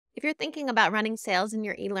If you're thinking about running sales in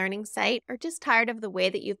your e-learning site or just tired of the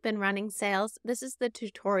way that you've been running sales, this is the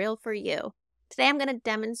tutorial for you. Today I'm going to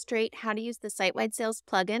demonstrate how to use the Sitewide Sales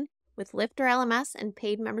plugin with LifterLMS and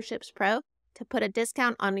Paid Memberships Pro to put a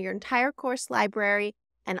discount on your entire course library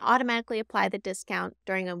and automatically apply the discount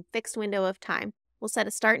during a fixed window of time. We'll set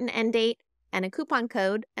a start and end date and a coupon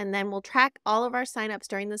code, and then we'll track all of our signups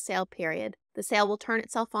during the sale period. The sale will turn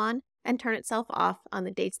itself on and turn itself off on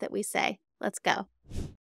the dates that we say. Let's go.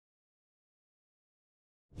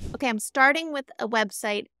 Okay, I'm starting with a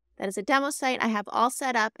website that is a demo site I have all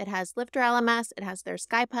set up. It has LifterLMS, it has their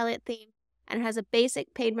SkyPilot theme, and it has a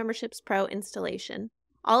basic Paid Memberships Pro installation.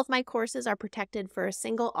 All of my courses are protected for a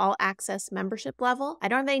single all-access membership level. I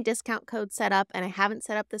don't have any discount code set up, and I haven't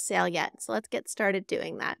set up the sale yet, so let's get started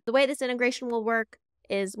doing that. The way this integration will work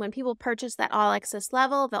is when people purchase that all-access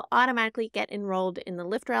level, they'll automatically get enrolled in the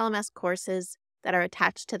LifterLMS courses that are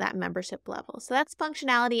attached to that membership level. So that's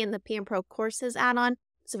functionality in the PM Pro Courses add-on.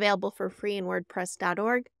 It's available for free in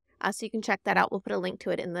WordPress.org. So you can check that out. We'll put a link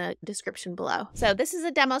to it in the description below. So this is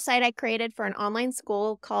a demo site I created for an online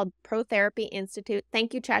school called Pro Therapy Institute.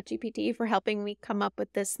 Thank you, ChatGPT, for helping me come up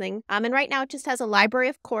with this thing. And right now it just has a library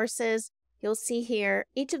of courses. You'll see here,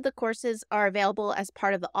 each of the courses are available as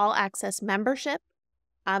part of the All Access membership.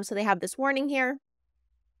 So they have this warning here.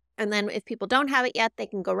 And then if people don't have it yet, they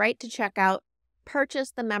can go right to checkout, purchase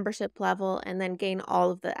the membership level, and then gain all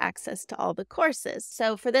of the access to all the courses.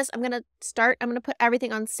 So for this, I'm going to put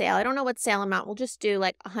everything on sale. I don't know what sale amount. We'll just do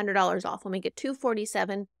like $100 off. We'll make it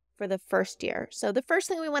 $247 for the first year. So the first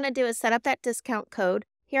thing we want to do is set up that discount code.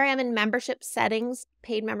 Here I am in membership settings,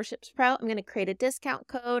 Paid Memberships Pro. I'm going to create a discount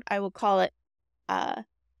code. I will call it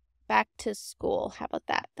back to school. How about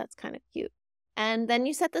that? That's kind of cute. And then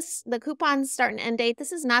you set the coupon start and end date.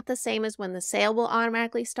 This is not the same as when the sale will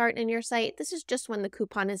automatically start in your site. This is just when the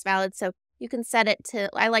coupon is valid. So you can set it to,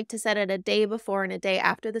 I like to set it a day before and a day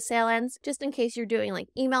after the sale ends, just in case you're doing like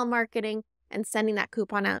email marketing and sending that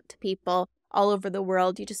coupon out to people all over the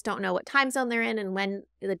world. You just don't know what time zone they're in and when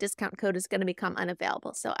the discount code is going to become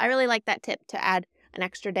unavailable. So I really like that tip to add an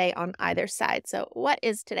extra day on either side. So what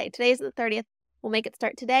is today? Today's the 30th. We'll make it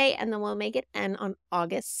start today, and then we'll make it end on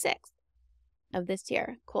August 6th. Of this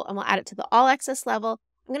year. Cool. And we'll add it to the all access level.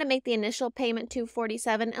 I'm going to make the initial payment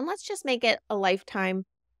 $247, and let's just make it a lifetime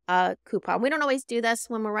coupon. We don't always do this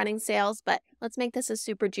when we're running sales, but let's make this a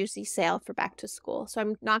super juicy sale for back to school. So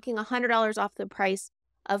I'm knocking $100 off the price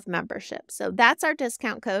of membership. So that's our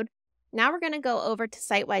discount code. Now we're going to go over to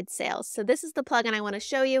Sitewide Sales. So this is the plugin I want to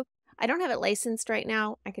show you. I don't have it licensed right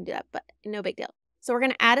now. I can do that, but no big deal. So we're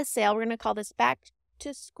going to add a sale. We're going to call this Back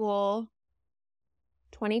to School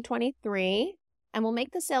 2023. And we'll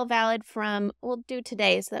make the sale valid we'll do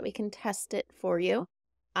today so that we can test it for you.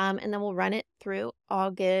 And then we'll run it through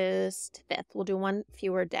August 5th. We'll do one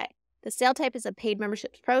fewer day. The sale type is a Paid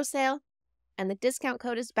Memberships Pro sale, and the discount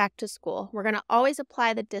code is back to school. We're going to always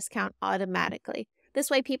apply the discount automatically. This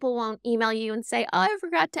way people won't email you and say, oh, I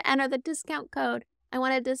forgot to enter the discount code. I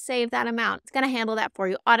wanted to save that amount. It's going to handle that for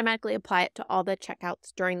you, automatically apply it to all the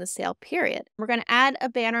checkouts during the sale period. We're going to add a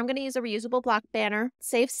banner. I'm going to use a reusable block banner,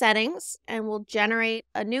 save settings, and we'll generate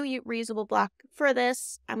a new reusable block for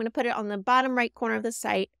this. I'm going to put it on the bottom right corner of the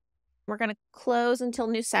site. We're going to close until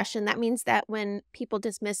new session. That means that when people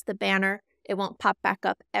dismiss the banner, it won't pop back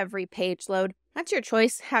up every page load. That's your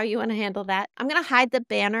choice, how you want to handle that. I'm going to hide the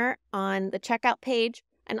banner on the checkout page,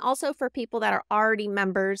 and also for people that are already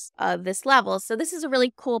members of this level. So this is a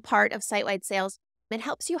really cool part of Sitewide Sales. It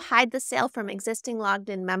helps you hide the sale from existing logged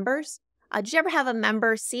in members. Did you ever have a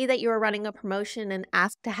member see that you were running a promotion and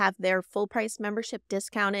ask to have their full price membership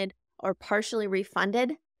discounted or partially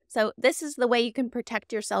refunded? So this is the way you can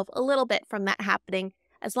protect yourself a little bit from that happening.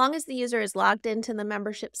 As long as the user is logged into the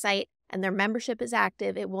membership site and their membership is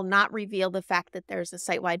active, it will not reveal the fact that there's a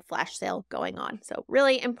site-wide flash sale going on. So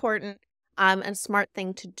really important. And a smart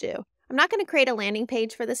thing to do. I'm not going to create a landing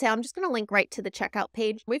page for the sale. I'm just going to link right to the checkout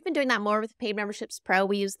page. We've been doing that more with Paid Memberships Pro.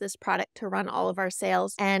 We use this product to run all of our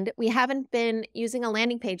sales, and we haven't been using a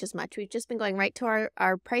landing page as much. We've just been going right to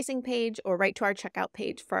our pricing page or right to our checkout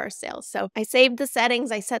page for our sales. So I saved the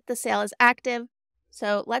settings. I set the sale as active.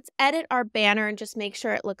 So let's edit our banner and just make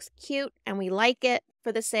sure it looks cute and we like it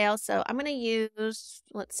for the sale. So I'm going to use,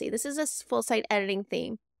 let's see, this is a full site editing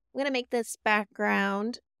theme. I'm going to make this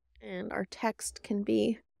background, and our text can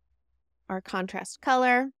be our contrast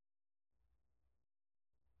color.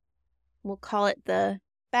 We'll call it the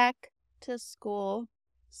Back to School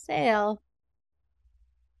Sale.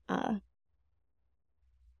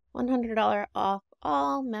 $100 off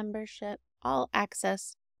all membership, all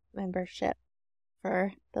access membership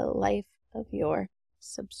for the life of your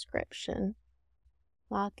subscription.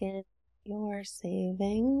 Lock in your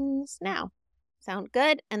savings now. Sound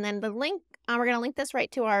good? And then the link, we're going to link this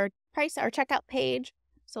right to our checkout page.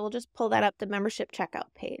 So we'll just pull that up, the membership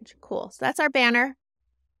checkout page. Cool. So that's our banner.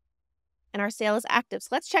 And our sale is active. So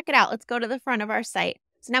let's check it out. Let's go to the front of our site.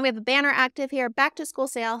 So now we have a banner active here, back to school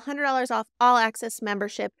sale, $100 off all access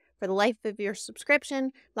membership for the life of your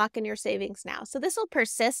subscription. Lock in your savings now. So this will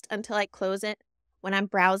persist until I close it. When I'm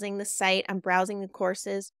browsing the site, I'm browsing the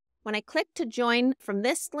courses. When I click to join from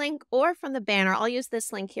this link or from the banner, I'll use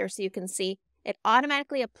this link here so you can see, it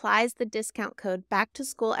automatically applies the discount code back to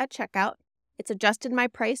school at checkout. It's adjusted my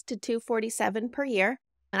price to $247 per year,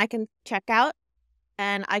 and I can check out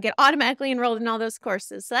and I get automatically enrolled in all those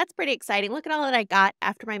courses. So that's pretty exciting. Look at all that I got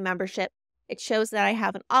after my membership. It shows that I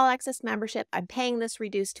have an all-access membership. I'm paying this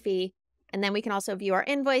reduced fee. And then we can also view our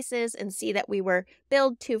invoices and see that we were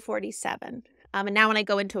billed $247. And now when I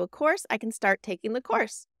go into a course, I can start taking the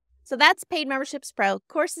course. So that's Paid Memberships Pro,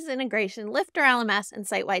 Courses Integration, LifterLMS, and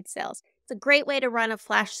Sitewide Sales. It's a great way to run a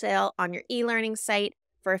flash sale on your e-learning site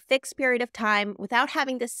for a fixed period of time without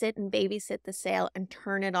having to sit and babysit the sale and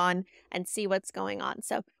turn it on and see what's going on.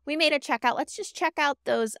 So we made a checkout. Let's just check out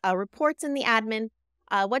those reports in the admin,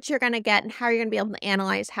 what you're going to get and how you're going to be able to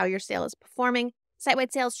analyze how your sale is performing.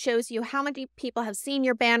 Sitewide Sales shows you how many people have seen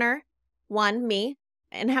your banner, one, me,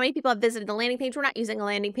 and how many people have visited the landing page. We're not using a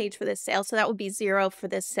landing page for this sale, so that would be 0 for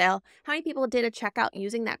this sale. How many people did a checkout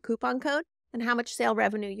using that coupon code and how much sale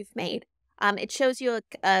revenue you've made. It shows you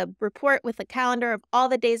a report with a calendar of all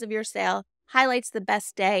the days of your sale, highlights the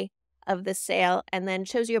best day of the sale, and then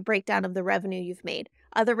shows you a breakdown of the revenue you've made.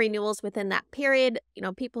 Other renewals within that period,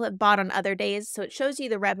 people have bought on other days, so it shows you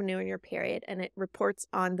the revenue in your period, and it reports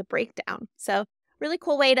on the breakdown. So really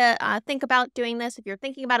cool way to think about doing this. If you're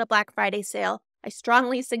thinking about a Black Friday sale, I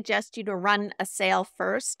strongly suggest you to run a sale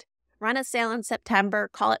first. Run a sale in September,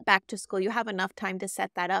 call it back to school. You have enough time to set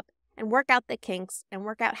that up and work out the kinks and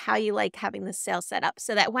work out how you like having the sale set up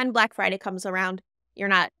so that when Black Friday comes around, you're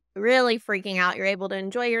not really freaking out. You're able to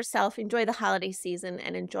enjoy yourself, enjoy the holiday season,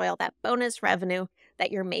 and enjoy all that bonus revenue that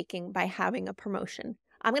you're making by having a promotion.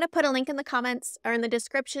 I'm going to put a link in the comments or in the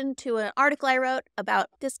description to an article I wrote about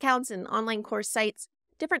discounts and online course sites,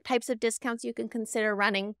 different types of discounts you can consider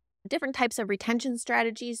running, different types of retention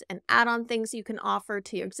strategies and add-on things you can offer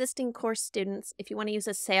to your existing course students if you want to use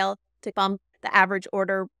a sale to bump the average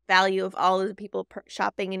order value of all of the people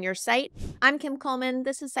shopping in your site. I'm Kim Coleman.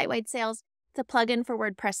 This is Sitewide Sales. It's a plugin for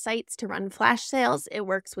WordPress sites to run flash sales. It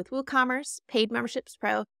works with WooCommerce, Paid Memberships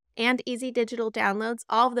Pro, and Easy Digital Downloads.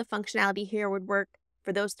 All of the functionality here would work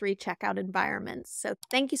for those 3 checkout environments. So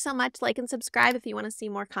thank you so much. Like and subscribe if you want to see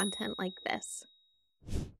more content like this.